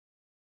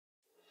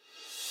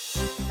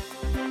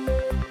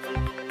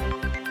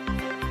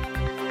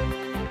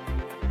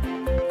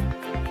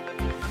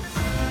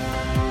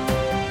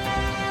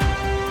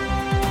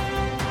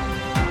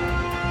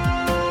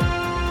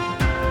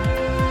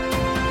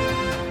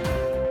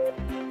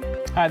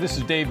Hi, this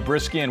is Dave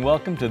Brisky, and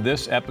welcome to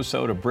this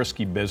episode of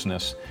Brisky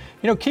Business.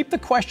 Keep the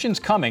questions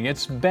coming.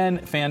 It's been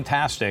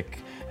fantastic.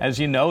 As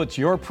you know, it's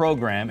your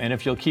program, and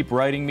if you'll keep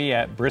writing me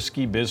at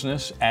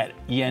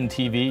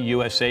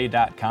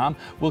briskybusiness@entvusa.com,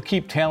 we'll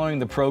keep tailoring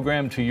the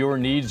program to your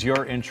needs,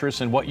 your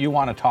interests, and what you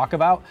want to talk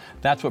about.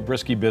 That's what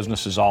Brisky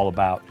Business is all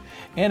about.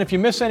 And if you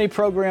miss any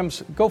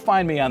programs, go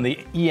find me on the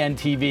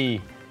ENTV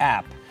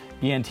app.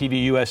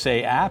 ENTV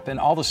USA app, and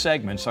all the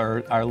segments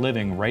are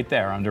living right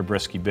there under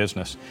Brisky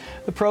Business.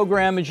 The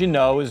program, as you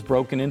know, is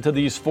broken into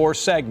these four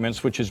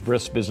segments, which is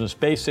Brisk Business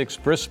Basics,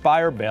 Brisk Buy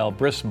or Bail,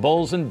 Brisk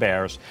Bulls and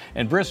Bears,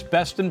 and Brisk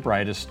Best and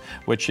Brightest,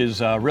 which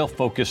is a real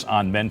focus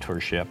on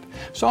mentorship.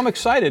 So I'm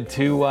excited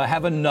to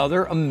have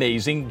another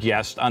amazing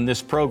guest on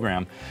this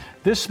program.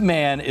 This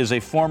man is a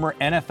former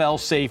NFL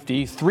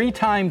safety,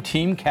 three-time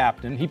team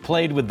captain. He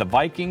played with the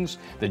Vikings,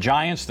 the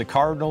Giants, the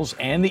Cardinals,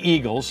 and the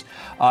Eagles.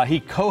 He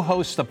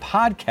co-hosts a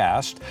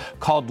podcast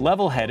called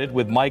Level-Headed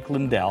with Mike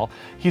Lindell.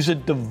 He's a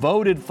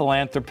devoted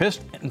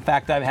philanthropist. In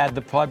fact, I've had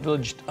the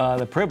privilege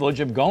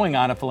of going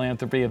on a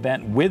philanthropy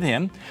event with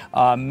him.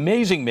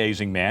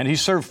 Amazing man. He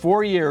served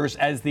 4 years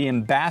as the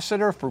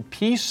ambassador for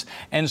peace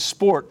and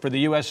sport for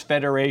the U.S.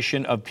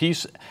 Federation of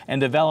Peace and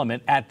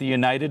Development at the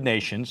United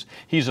Nations.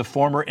 He's a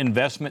former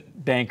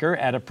investment banker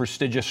at a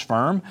prestigious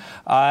firm,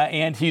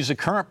 and he's a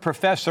current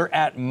professor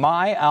at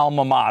my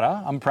alma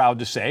mater, I'm proud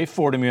to say,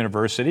 Fordham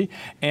University.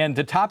 And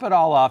to top it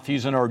all off,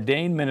 he's an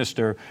ordained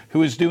minister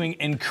who is doing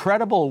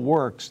incredible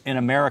works in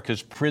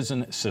America's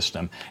prison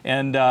system.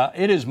 And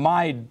it is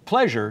my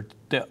pleasure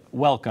to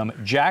welcome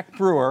Jack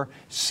Brewer,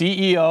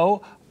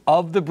 CEO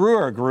of the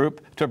Brewer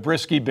Group, to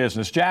Brisky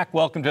Business. Jack,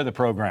 welcome to the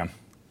program.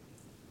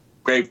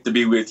 Great to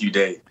be with you,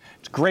 Dave.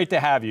 It's great to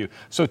have you.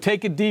 So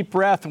take a deep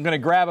breath. I'm going to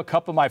grab a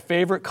cup of my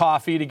favorite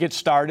coffee to get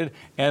started.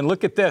 And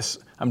look at this.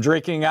 I'm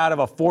drinking out of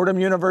a Fordham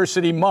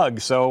University mug.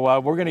 So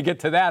we're going to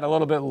get to that a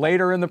little bit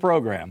later in the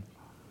program.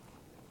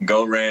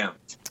 Go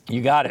Rams.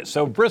 You got it.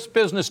 So Brisk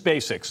Business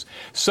Basics.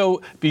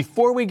 So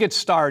before we get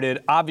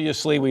started,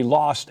 obviously we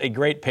lost a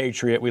great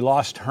patriot. We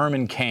lost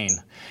Herman Cain.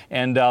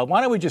 And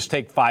why don't we just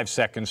take 5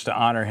 seconds to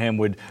honor him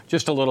with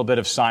just a little bit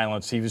of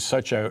silence. He was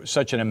such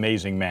an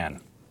amazing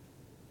man.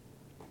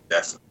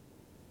 Definitely.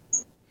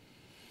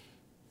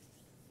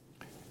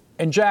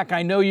 And Jack,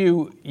 I know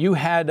you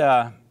had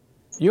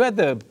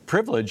the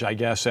privilege, I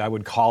guess I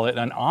would call it,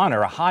 an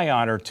honor, a high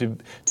honor to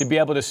be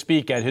able to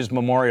speak at his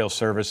memorial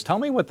service. Tell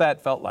me what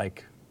that felt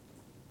like.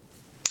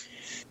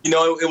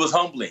 It was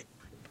humbling.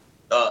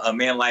 A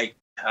man like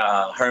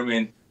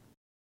Herman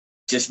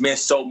just meant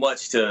so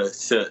much to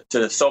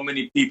so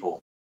many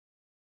people,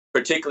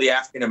 particularly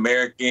African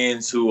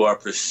Americans who are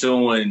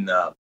pursuing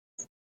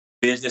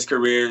business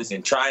careers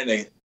and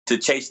trying to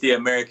chase the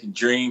American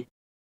dream.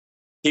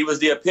 He was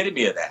the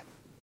epitome of that.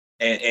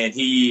 And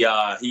he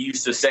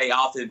used to say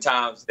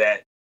oftentimes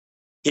that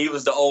he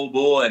was the old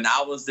bull and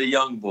I was the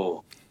young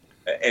bull.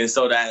 And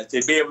so that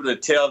to be able to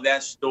tell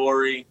that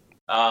story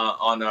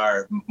on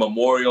our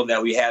memorial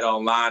that we had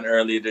online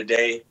earlier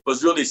today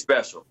was really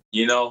special.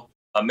 A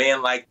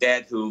man like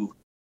that who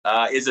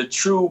is a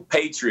true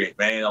patriot,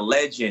 man, a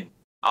legend,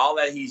 all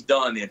that he's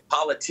done in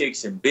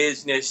politics and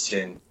business.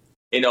 And,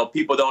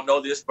 people don't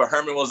know this, but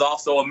Herman was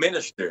also a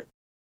minister.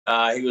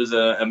 He was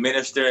a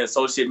minister, an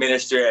associate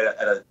minister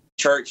at a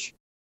church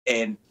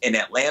in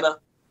Atlanta.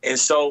 And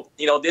so,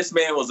 this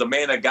man was a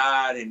man of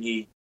God, and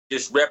he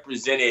just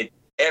represented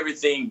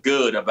everything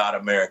good about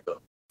America.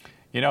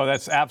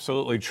 That's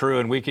absolutely true.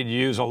 And we could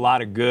use a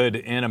lot of good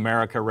in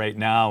America right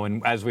now,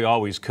 and as we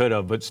always could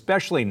have, but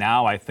especially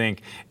now, I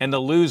think. And to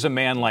lose a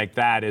man like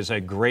that is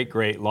a great,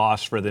 great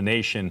loss for the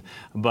nation.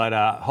 But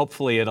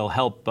hopefully it'll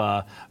help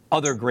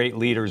other great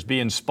leaders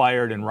be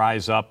inspired and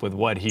rise up with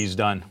what he's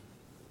done.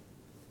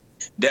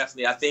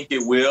 Definitely. I think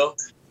it will.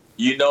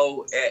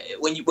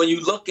 When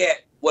you look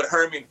at what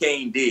Herman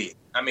Cain did,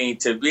 I mean,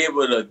 to be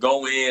able to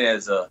go in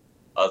as a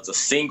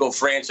single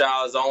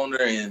franchise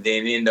owner and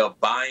then end up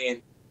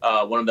buying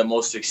one of the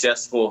most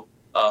successful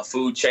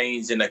food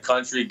chains in the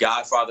country,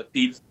 Godfather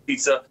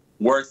Pizza,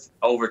 worth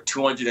over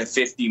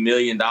 $250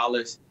 million.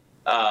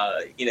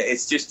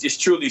 It's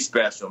just truly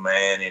special,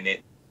 man.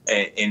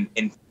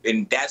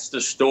 And that's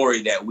the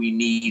story that we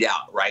need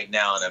out right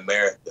now in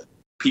America.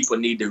 People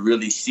need to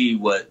really see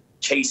what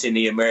chasing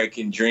the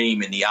American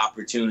dream and the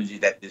opportunity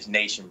that this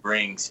nation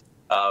brings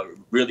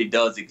really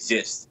does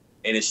exist.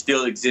 And it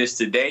still exists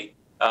today.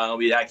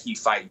 We got to keep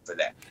fighting for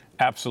that.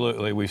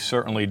 Absolutely. We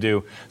certainly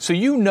do. So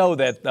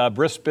that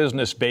Brisk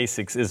Business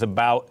Basics is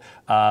about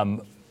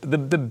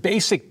the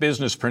basic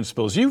business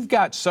principles. You've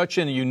got such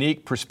a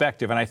unique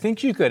perspective, and I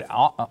think you could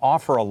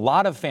offer a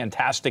lot of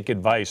fantastic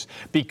advice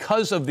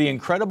because of the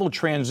incredible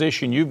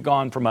transition you've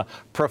gone from a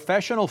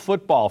professional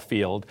football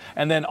field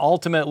and then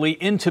ultimately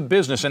into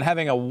business and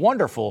having a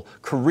wonderful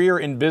career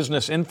in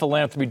business, in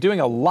philanthropy, doing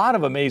a lot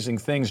of amazing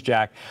things,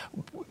 Jack.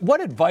 What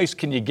advice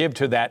can you give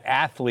to that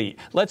athlete?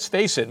 Let's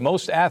face it,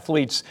 most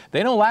athletes,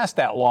 they don't last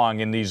that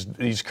long in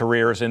these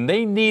careers, and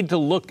they need to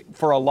look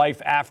for a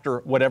life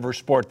after whatever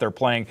sport they're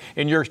playing.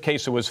 In your your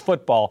case, it was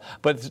football,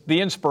 but the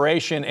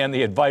inspiration and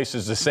the advice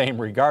is the same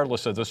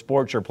regardless of the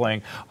sport you're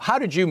playing. How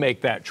did you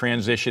make that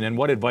transition, and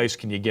what advice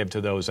can you give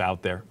to those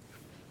out there?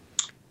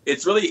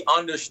 It's really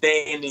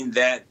understanding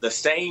that the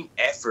same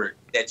effort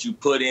that you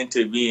put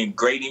into being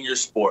great in your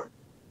sport,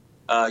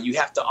 you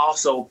have to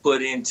also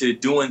put into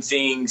doing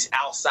things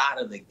outside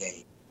of the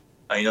game.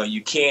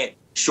 You can't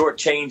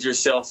shortchange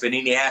yourself in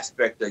any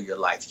aspect of your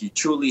life. You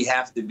truly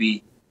have to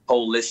be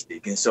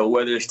holistic. And so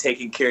whether it's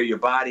taking care of your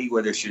body,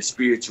 whether it's your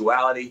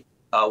spirituality,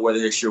 whether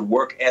it's your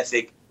work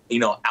ethic,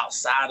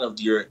 outside of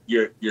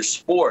your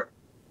sport,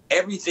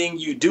 everything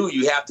you do,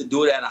 you have to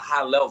do it at a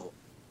high level.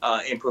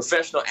 And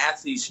professional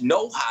athletes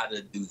know how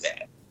to do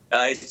that.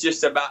 It's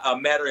just about a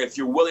matter if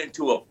you're willing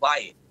to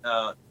apply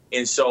it.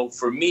 And so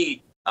for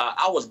me,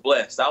 I was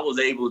blessed. I was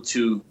able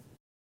to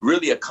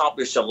really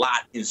accomplish a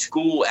lot in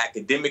school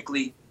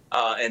academically.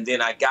 And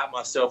then I got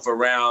myself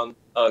around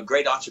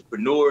great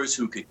entrepreneurs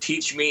who could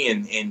teach me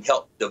and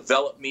help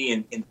develop me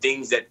in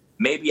things that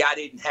maybe I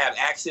didn't have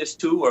access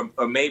to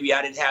or maybe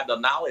I didn't have the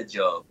knowledge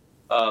of.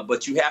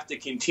 But you have to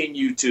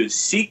continue to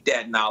seek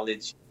that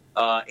knowledge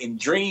and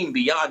dream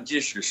beyond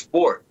just your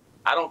sport.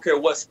 I don't care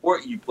what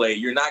sport you play.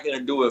 You're not going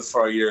to do it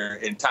for your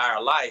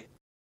entire life.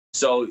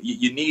 So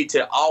you need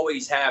to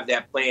always have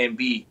that plan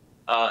B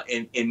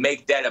and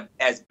make that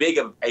as big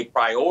of a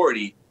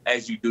priority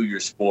as you do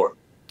your sport.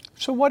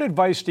 So what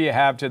advice do you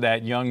have to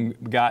that young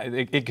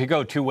guy? It could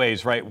go two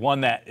ways, right?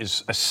 One that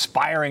is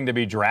aspiring to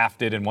be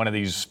drafted in one of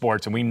these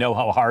sports, and we know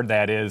how hard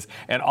that is.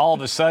 And all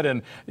of a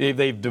sudden,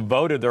 they've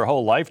devoted their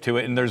whole life to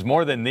it. And there's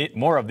more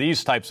of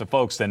these types of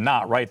folks than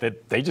not, right?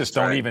 That they just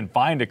don't even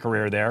find a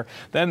career there.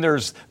 Then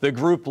there's the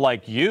group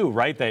like you,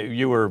 right? That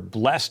you were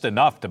blessed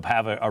enough to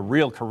have a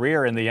real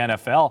career in the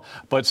NFL,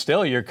 but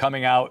still you're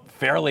coming out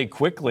fairly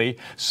quickly.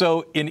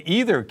 So in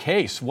either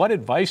case, what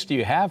advice do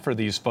you have for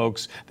these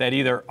folks that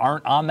either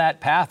aren't on that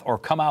path or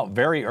come out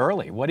very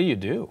early? What do you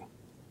do?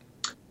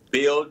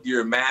 Build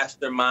your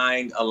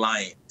mastermind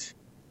alliance.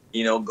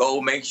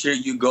 Go make sure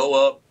you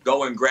go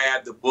and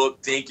grab the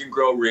book, Think and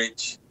Grow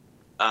Rich,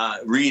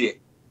 read it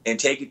and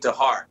take it to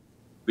heart.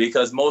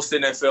 Because most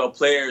NFL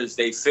players,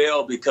 they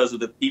fail because of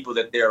the people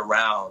that they're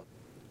around,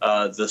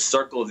 the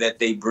circle that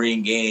they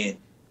bring in,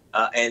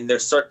 and their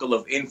circle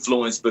of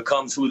influence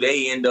becomes who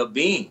they end up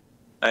being.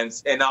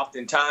 And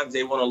oftentimes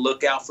they want to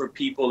look out for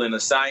people and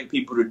assign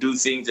people to do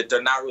things that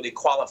they're not really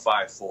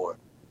qualified for.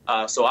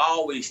 So I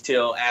always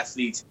tell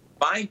athletes,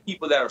 find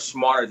people that are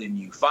smarter than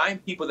you.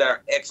 Find people that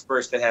are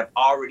experts that have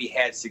already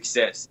had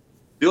success.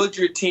 Build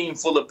your team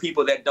full of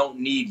people that don't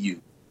need you.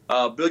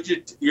 Build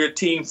your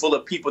team full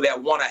of people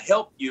that want to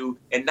help you,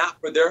 and not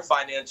for their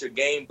financial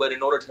gain, but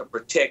in order to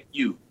protect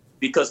you.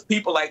 Because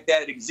people like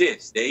that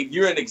exist. Dave,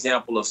 you're an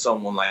example of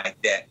someone like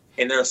that.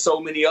 And there are so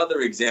many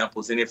other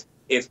examples. And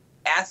if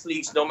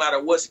athletes, no matter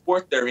what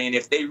sport they're in,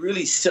 if they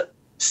really sought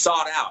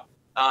out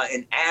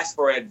and asked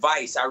for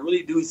advice, I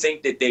really do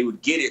think that they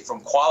would get it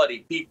from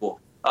quality people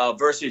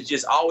versus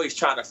just always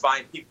trying to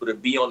find people to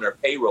be on their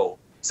payroll.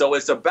 So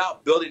it's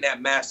about building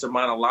that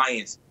mastermind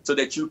alliance so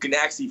that you can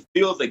actually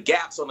fill the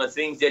gaps on the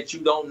things that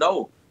you don't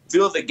know,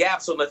 fill the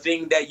gaps on the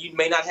things that you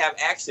may not have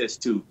access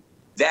to.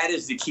 That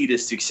is the key to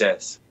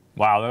success.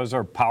 Wow, those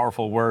are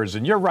powerful words.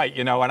 And you're right,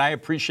 and I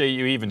appreciate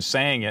you even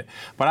saying it.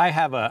 But I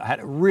had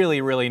a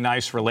really, really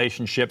nice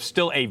relationship,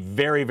 still a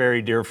very,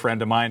 very dear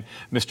friend of mine,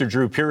 Mr.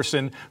 Drew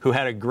Pearson, who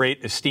had a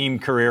great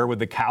esteemed career with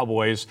the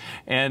Cowboys.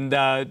 And,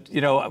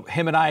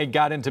 him and I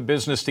got into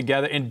business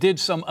together and did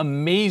some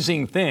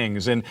amazing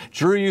things. And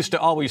Drew used to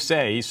always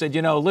say, he said,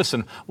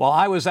 listen, while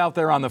I was out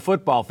there on the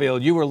football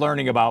field, you were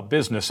learning about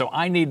business. So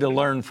I need to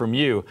learn from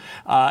you.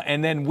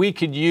 And then we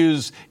could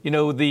use,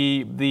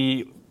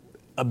 the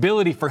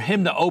ability for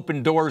him to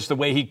open doors the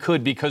way he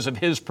could because of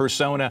his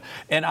persona,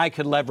 and I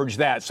could leverage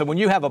that. So when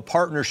you have a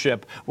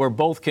partnership where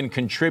both can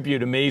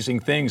contribute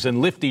amazing things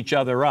and lift each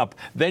other up,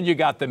 then you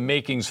got the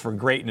makings for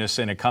greatness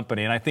in a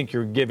company. And I think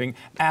you're giving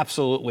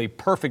absolutely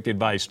perfect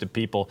advice to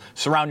people.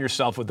 Surround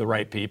yourself with the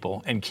right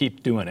people and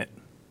keep doing it.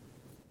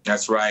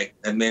 That's right.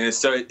 I mean,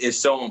 it's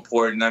so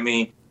important. I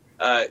mean,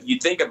 you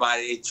think about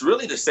it, it's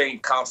really the same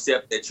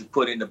concept that you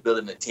put into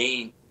building a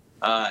team.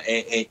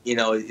 It's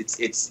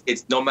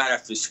no matter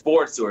if it's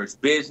sports or it's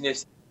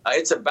business,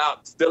 it's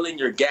about filling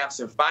your gaps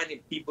and finding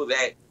people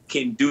that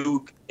can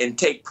do and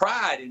take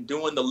pride in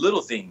doing the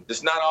little things.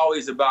 It's not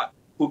always about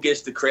who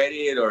gets the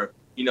credit or,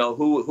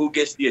 who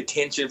gets the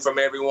attention from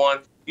everyone.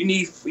 You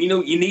need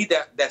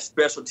that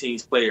special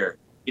teams player.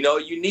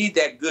 You need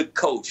that good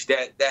coach,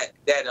 that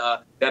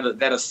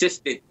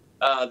assistant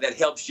that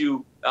helps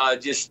you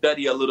just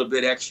study a little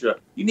bit extra.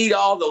 You need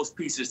all those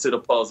pieces to the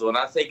puzzle. And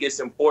I think it's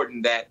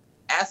important that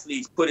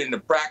athletes put into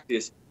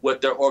practice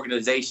what their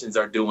organizations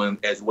are doing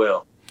as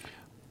well.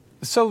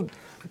 So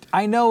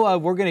I know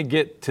we're going to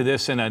get to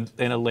this in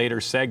a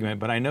later segment,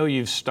 but I know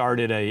you've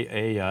started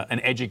an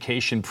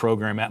education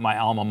program at my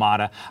alma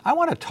mater. I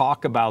want to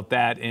talk about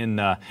that in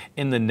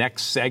the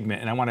next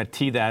segment, and I want to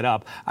tee that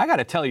up. I got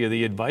to tell you,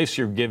 the advice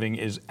you're giving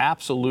is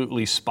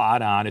absolutely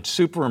spot on. It's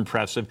super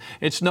impressive.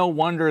 It's no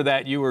wonder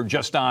that you were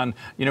just on,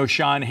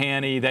 Sean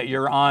Hannity, that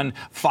you're on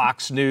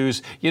Fox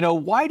News.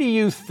 Why do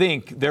you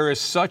think there is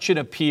such an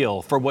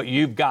appeal for what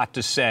you've got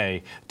to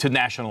say to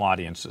national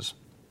audiences?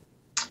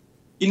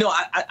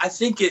 I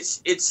think it's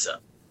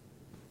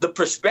the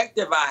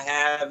perspective I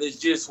have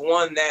is just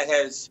one that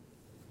has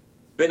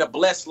been a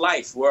blessed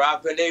life where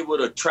I've been able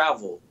to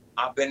travel.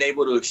 I've been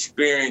able to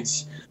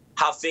experience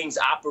how things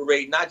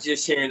operate, not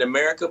just here in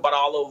America, but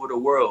all over the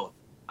world.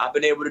 I've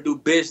been able to do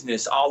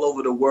business all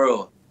over the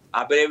world.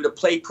 I've been able to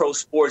play pro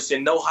sports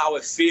and know how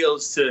it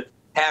feels to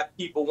have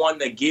people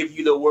wanting to give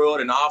you the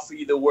world and offer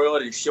you the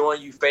world and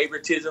showing you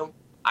favoritism.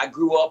 I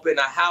grew up in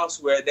a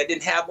house where they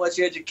didn't have much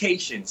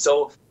education.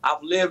 So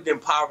I've lived in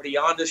poverty.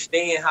 I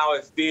understand how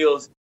it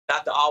feels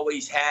not to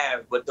always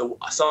have, but to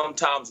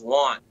sometimes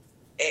want.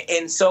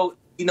 And so,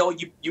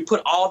 you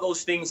put all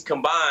those things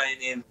combined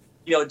and,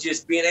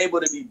 just being able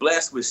to be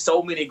blessed with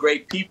so many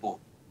great people.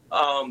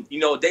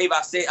 Dave,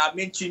 I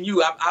mentioned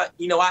you.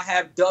 I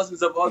have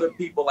dozens of other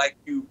people like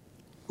you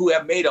who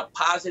have made a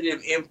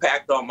positive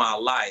impact on my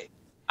life.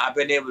 I've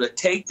been able to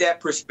take that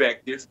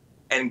perspective,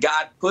 and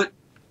God put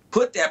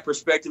that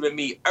perspective in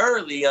me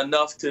early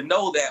enough to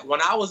know that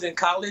when I was in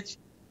college,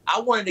 I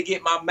wanted to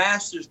get my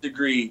master's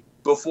degree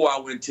before I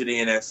went to the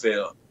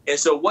NFL. And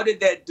so what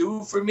did that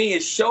do for me?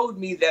 It showed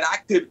me that I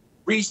could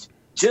reach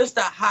just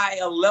a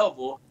higher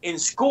level in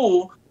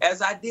school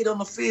as I did on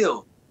the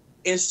field.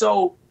 And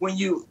so when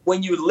you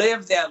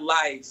live that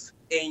life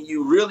and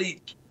you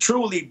really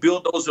truly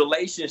build those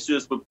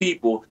relationships with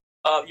people,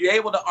 you're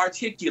able to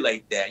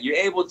articulate that. You're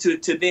able to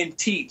then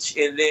teach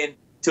and then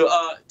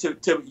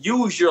to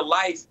use your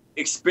life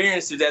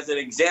experiences as an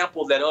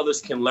example that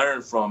others can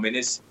learn from. And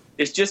it's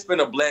just been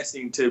a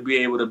blessing to be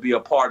able to be a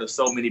part of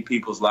so many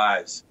people's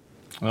lives.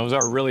 Those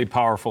are really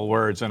powerful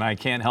words, and I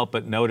can't help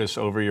but notice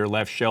over your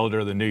left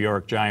shoulder the New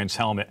York Giants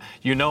helmet.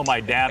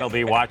 My dad will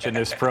be watching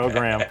this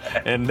program,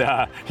 and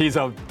he's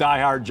a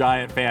diehard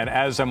Giant fan,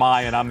 as am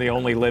I, and I'm the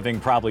only living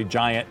probably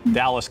Giant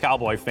Dallas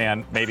Cowboy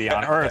fan maybe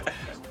on earth.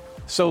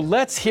 So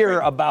let's hear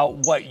about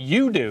what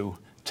you do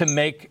to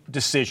make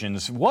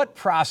decisions. What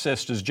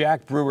process does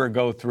Jack Brewer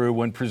go through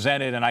when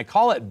presented, and I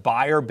call it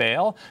buy or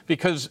bail,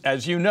 because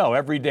as you know,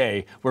 every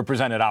day we're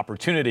presented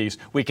opportunities.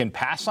 We can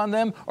pass on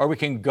them or we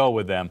can go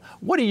with them.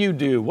 What do you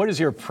do? What is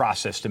your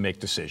process to make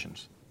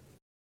decisions?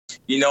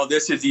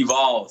 This has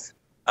evolved.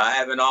 I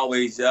haven't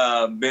always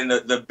been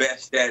the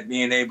best at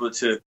being able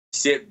to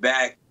sit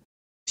back,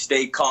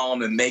 stay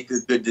calm, and make a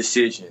good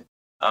decision.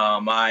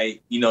 I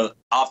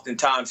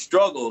oftentimes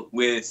struggle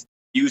with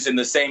using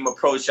the same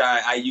approach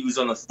I use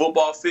on the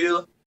football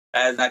field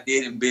as I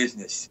did in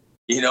business.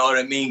 You know what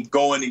I mean?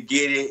 Going to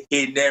get it,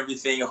 hitting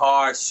everything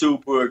hard,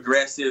 super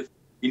aggressive.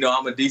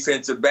 I'm a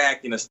defensive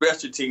back and a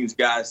special teams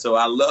guy, so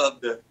I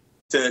love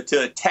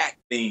to attack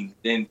things.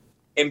 And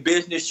in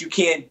business, you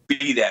can't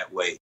be that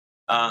way.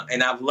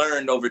 And I've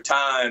learned over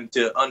time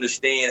to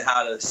understand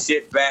how to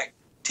sit back,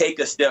 take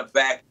a step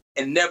back,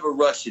 and never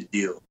rush a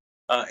deal.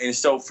 And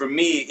so for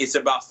me, it's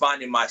about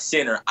finding my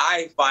center.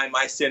 I find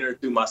my center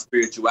through my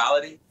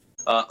spirituality.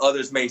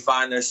 Others may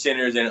find their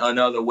centers in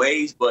other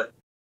ways, but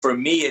for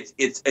me,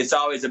 it's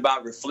always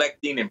about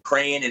reflecting and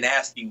praying and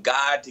asking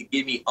God to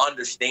give me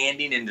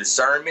understanding and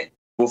discernment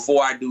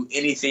before I do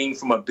anything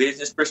from a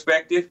business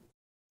perspective.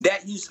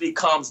 That usually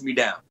calms me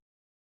down.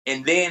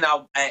 And then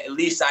at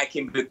least I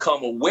can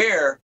become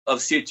aware of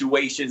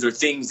situations or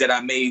things that I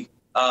may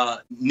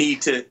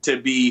need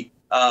to be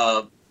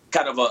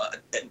kind of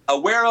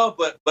aware of,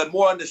 but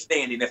more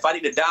understanding. If I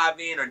need to dive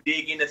in or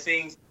dig into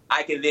things,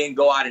 I can then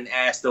go out and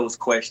ask those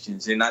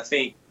questions. And I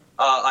think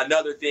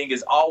another thing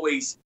is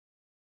always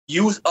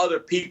use other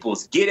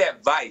people's, get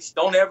advice.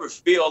 Don't ever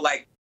feel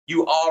like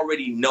you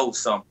already know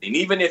something,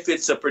 even if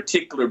it's a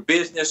particular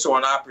business or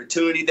an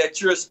opportunity that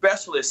you're a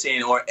specialist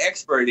in or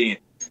expert in.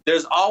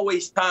 There's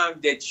always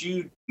times that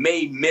you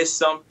may miss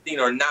something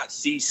or not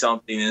see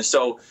something. And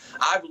so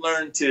I've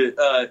learned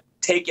to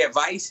take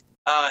advice.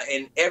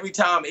 And every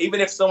time,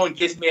 even if someone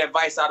gives me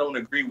advice I don't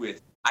agree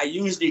with, I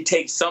usually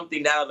take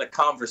something out of the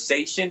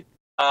conversation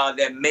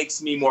that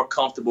makes me more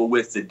comfortable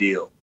with the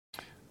deal.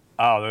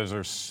 Oh,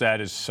 that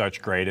is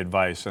such great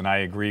advice, and I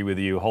agree with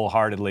you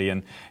wholeheartedly.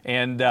 And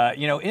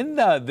in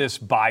this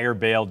buy or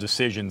bail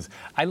decisions,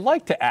 I'd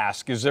like to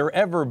ask: has there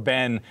ever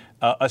been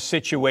a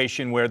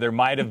situation where there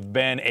might have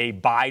been a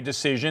buy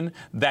decision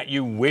that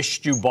you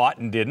wished you bought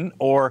and didn't,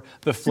 or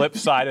the flip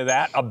side of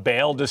that, a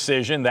bail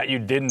decision that you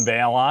didn't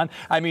bail on?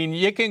 I mean,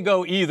 you can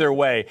go either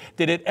way.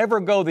 Did it ever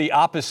go the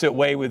opposite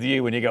way with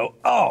you, and you go,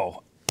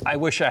 "Oh, I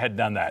wish I had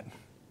done that"?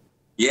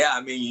 Yeah,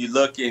 I mean, you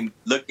look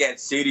at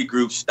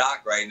Citigroup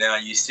stock right now,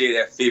 you see it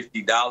at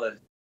 $50,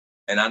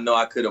 and I know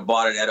I could have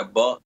bought it at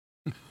 $1.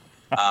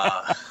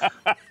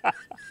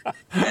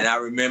 And I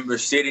remember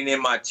sitting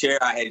in my chair.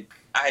 I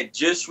had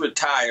just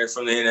retired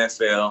from the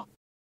NFL.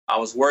 I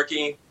was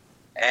working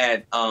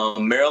at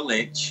Merrill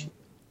Lynch,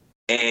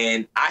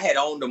 and I had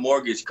owned a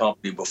mortgage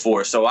company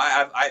before, so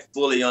I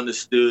fully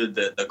understood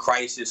the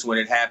crisis when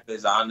it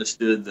happens. I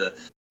understood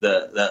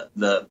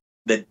the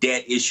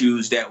debt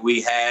issues that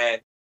we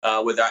had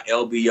with our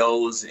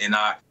LBOs and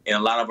a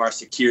lot of our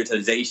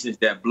securitizations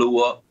that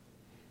blew up.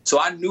 So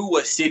I knew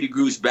what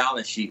Citigroup's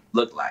balance sheet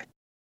looked like,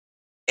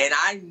 and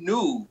I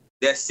knew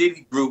that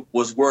Citigroup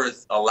was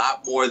worth a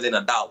lot more than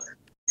 $1.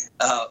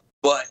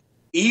 But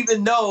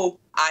even though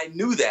I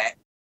knew that,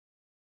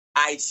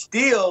 I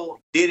still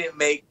didn't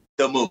make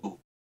the move.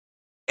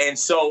 And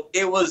so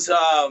it was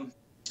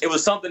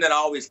something that I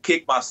always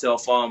kicked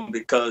myself on,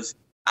 because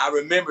I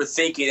remember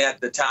thinking at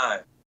the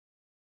time,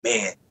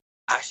 man,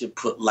 I should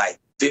put like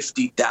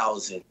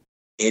 50,000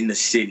 in the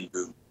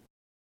Citigroup.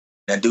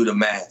 Now do the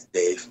math,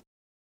 Dave.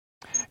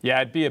 Yeah,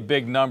 it'd be a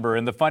big number.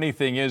 And the funny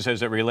thing is,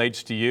 as it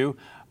relates to you,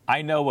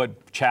 I know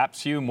what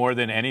chaps you more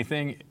than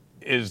anything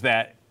is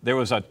that there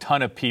was a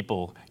ton of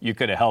people you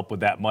could have helped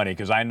with that money,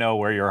 because I know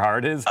where your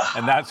heart is,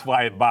 and that's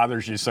why it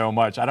bothers you so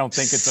much. I don't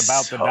think it's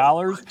about the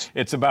dollars.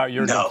 It's about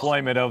your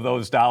deployment of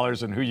those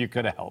dollars and who you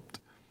could have helped.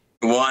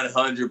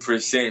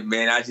 100%,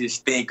 man. I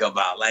just think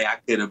about, like, I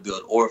could have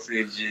built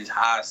orphanages,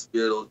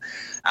 hospitals.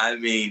 I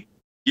mean,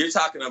 you're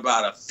talking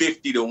about a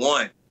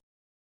 50-1.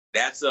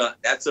 That's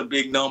a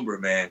big number,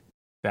 man.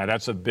 Yeah,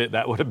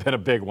 that would have been a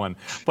big one.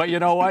 But you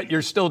know what?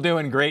 You're still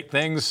doing great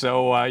things,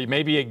 so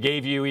maybe it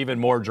gave you even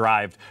more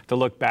drive to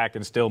look back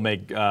and still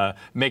make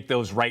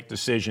those right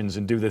decisions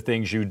and do the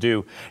things you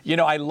do. You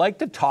know, I like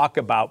to talk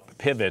about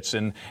pivots,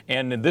 and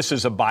this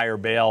is a buy or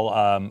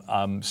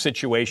bail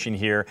situation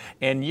here.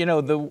 And, you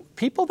know, the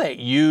people that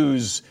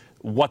use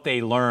what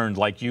they learned,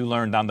 like you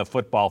learned on the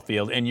football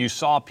field, and you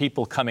saw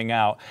people coming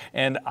out.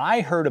 And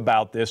I heard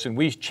about this, and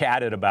we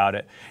chatted about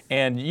it,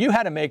 and you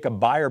had to make a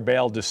buy or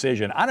bail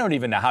decision. I don't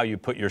even know how you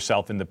put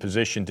yourself in the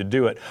position to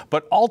do it,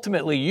 but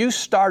ultimately you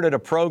started a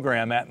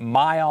program at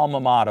my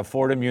alma mater,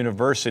 Fordham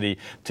University,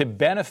 to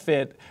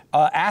benefit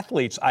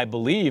athletes, I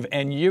believe,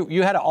 and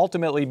you had to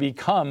ultimately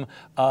become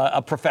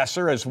a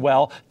professor as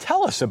well.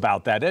 Tell us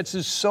about that. This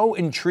is so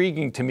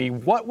intriguing to me.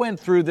 What went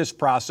through this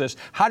process?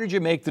 How did you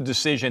make the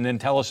decision? And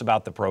tell us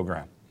about the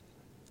program.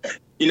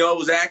 You know, it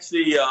was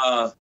actually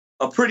a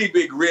pretty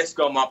big risk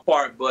on my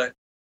part, but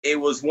it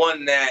was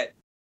one that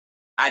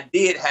I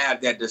did have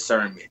that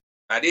discernment.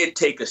 I did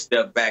take a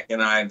step back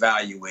and I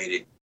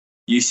evaluated.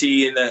 You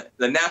see, in the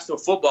National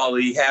Football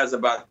League has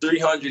about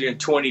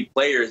 320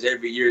 players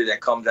every year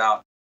that comes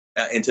out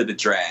into the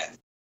draft.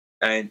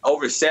 And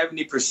over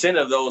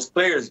 70% of those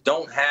players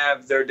don't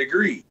have their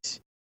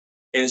degrees.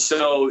 And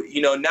so,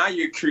 you know, now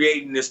you're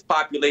creating this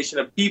population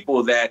of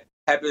people that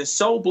have been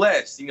so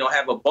blessed, you know,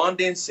 have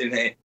abundance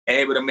and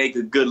able to make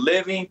a good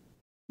living,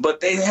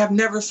 but they have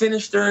never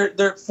finished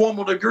their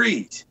formal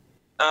degrees.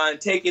 And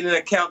taking into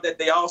account that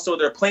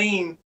they're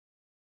playing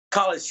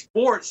college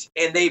sports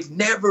and they've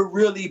never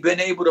really been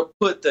able to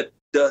put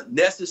the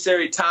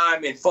necessary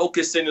time and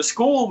focus into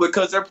school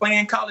because they're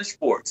playing college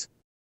sports.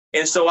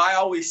 And so I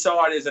always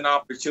saw it as an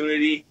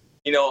opportunity.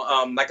 You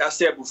know, like I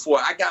said before,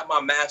 I got my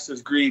master's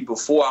degree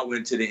before I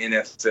went to the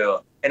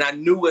NFL, and I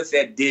knew what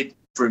that did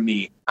for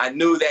me. I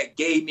knew that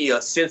gave me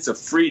a sense of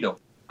freedom.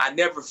 I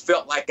never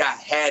felt like I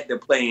had to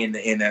play in the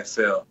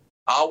NFL.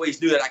 I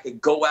always knew that I could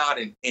go out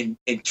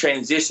and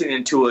transition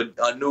into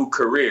a new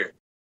career.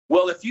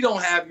 Well, if you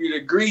don't have your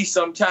degree,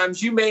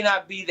 sometimes you may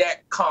not be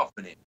that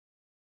confident.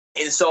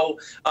 And so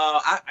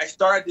I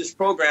started this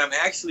program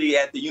actually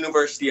at the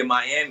University of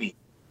Miami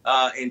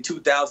in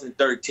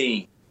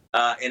 2013.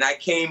 And I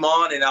came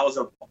on and I was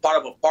a part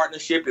of a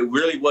partnership. It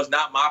really was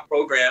not my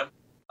program,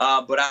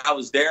 but I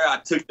was there. I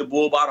took the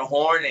bull by the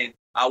horn and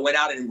I went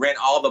out and ran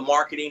all the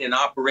marketing and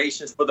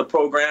operations for the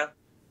program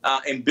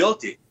and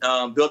built it.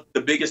 Built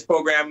the biggest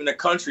program in the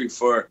country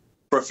for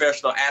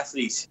professional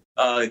athletes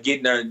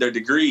getting their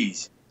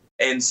degrees.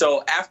 And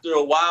so after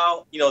a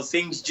while, you know,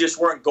 things just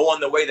weren't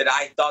going the way that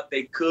I thought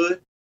they could.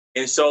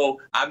 And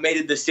so I made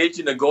a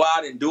decision to go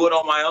out and do it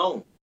on my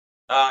own.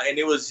 And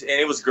it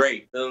was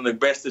great. One of the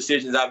best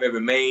decisions I've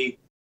ever made.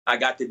 I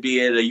got to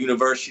be at a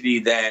university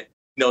that,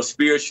 you know,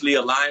 spiritually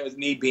aligned with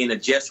me, being a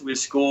Jesuit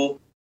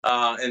school.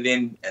 And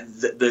then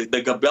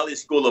the Gabelli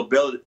School of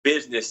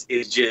Business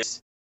is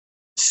just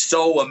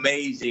so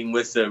amazing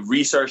with the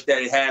research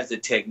that it has, the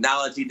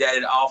technology that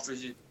it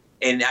offers.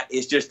 And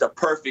it's just a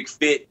perfect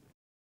fit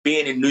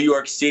being in New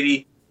York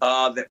City,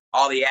 that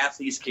all the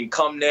athletes can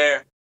come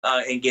there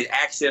and get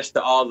access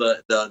to all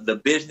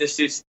the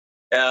businesses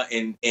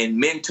and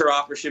mentor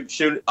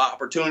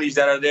opportunities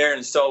that are there.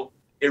 And so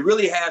it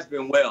really has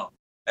been well.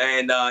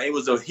 And it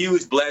was a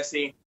huge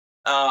blessing.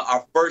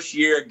 Our first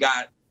year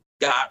got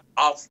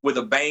off with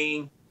a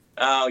bang.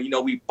 You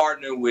know, we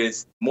partnered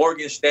with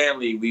Morgan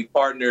Stanley. We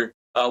partnered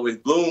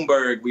with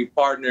Bloomberg. We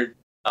partnered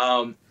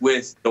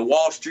with the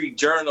Wall Street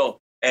Journal.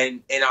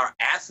 And our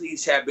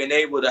athletes have been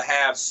able to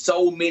have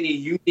so many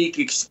unique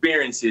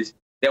experiences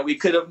that we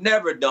could have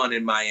never done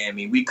in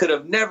Miami. We could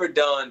have never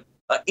done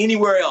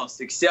anywhere else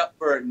except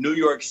for New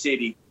York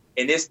City.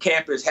 And this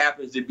campus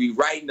happens to be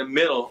right in the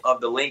middle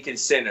of the Lincoln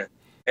Center.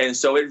 And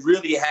so it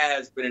really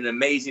has been an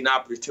amazing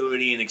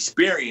opportunity and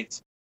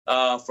experience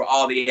for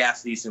all the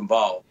athletes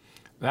involved.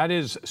 That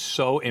is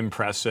so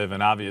impressive,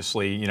 and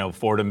obviously, you know,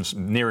 Fordham's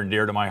near and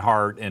dear to my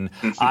heart, and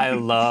I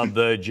love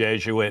the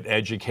Jesuit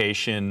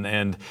education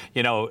and,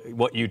 you know,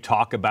 what you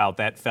talk about,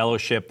 that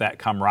fellowship, that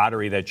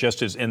camaraderie that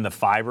just is in the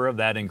fiber of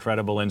that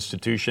incredible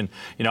institution.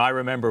 You know, I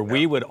remember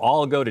we would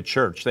all go to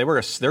church.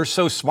 They're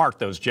so smart,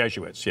 those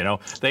Jesuits, you know.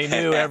 They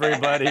knew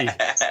everybody.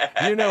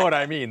 You know what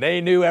I mean? They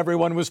knew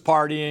everyone was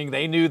partying.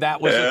 They knew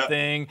that was a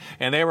thing,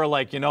 and they were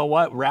like, you know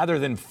what, rather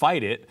than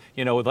fight it,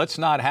 you know, let's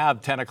not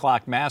have 10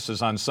 o'clock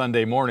masses on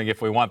Sunday morning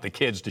if we want the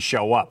kids to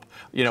show up.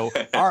 You know,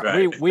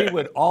 we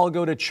would all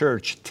go to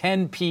church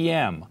 10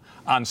 p.m.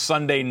 on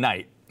Sunday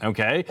night.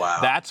 Okay? Wow.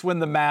 That's when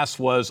the mass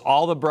was.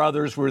 All the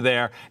brothers were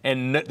there,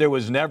 and there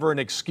was never an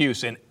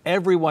excuse. And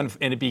everyone,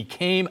 and it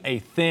became a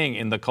thing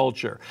in the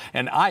culture.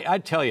 And I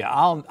tell you,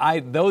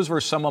 those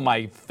were some of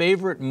my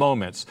favorite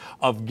moments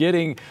of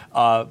getting,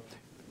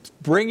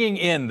 bringing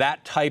in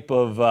that type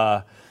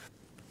of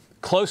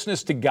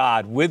closeness to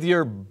God with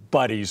your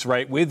buddies,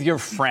 right? With your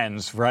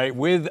friends, right?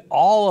 With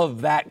all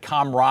of that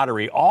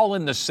camaraderie, all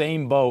in the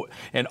same boat,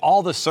 and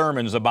all the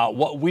sermons about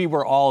what we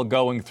were all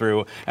going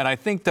through. And I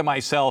think to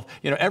myself,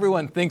 you know,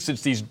 everyone thinks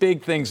it's these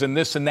big things and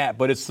this and that,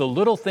 but it's the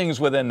little things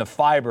within the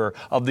fiber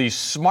of these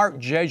smart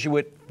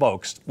Jesuit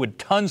folks with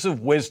tons of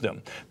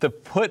wisdom to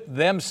put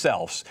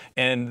themselves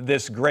and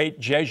this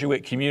great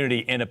Jesuit community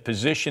in a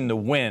position to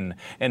win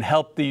and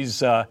help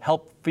these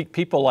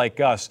people like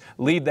us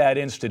lead that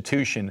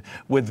institution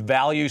with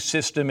value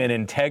system and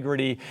integrity,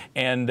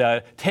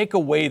 and take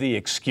away the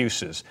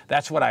excuses.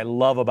 That's what I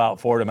love about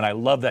Fordham, and I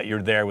love that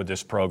you're there with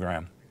this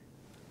program.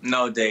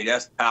 No, Dave,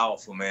 that's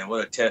powerful, man.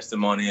 What a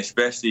testimony,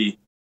 especially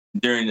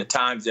during the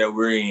times that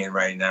we're in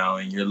right now,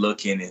 and you're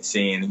looking and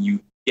seeing, and you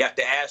have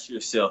to ask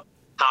yourself,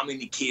 how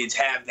many kids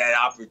have that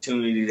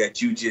opportunity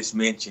that you just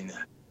mentioned?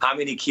 How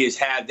many kids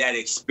have that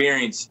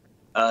experience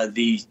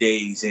these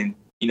days? And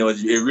you know,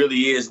 it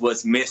really is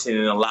what's missing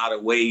in a lot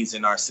of ways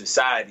in our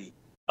society.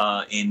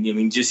 And I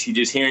mean, just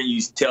hearing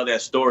you tell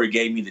that story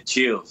gave me the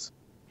chills.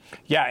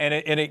 Yeah,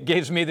 and it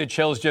gives me the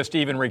chills just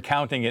even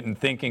recounting it and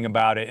thinking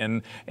about it.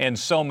 And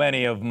so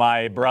many of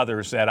my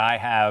brothers that I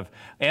have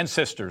and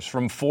sisters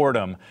from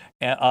Fordham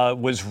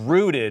was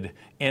rooted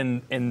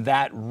in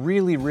that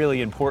really,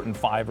 really important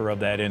fiber of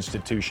that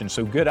institution.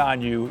 So good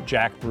on you,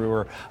 Jack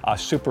Brewer.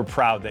 Super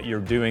proud that you're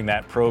doing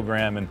that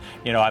program. And,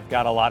 you know, I've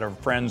got a lot of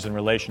friends and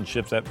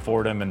relationships at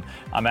Fordham, and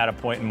I'm at a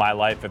point in my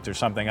life, if there's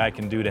something I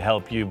can do to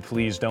help you,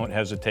 please don't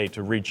hesitate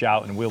to reach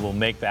out, and we will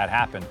make that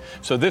happen.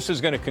 So this is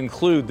going to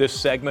conclude this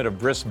segment of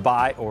Brisk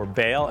Buy or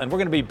Bail, and we're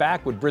going to be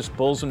back with Brisk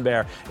Bulls and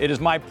Bear. It is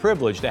my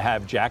privilege to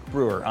have Jack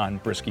Brewer on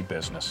Brisky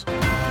Business.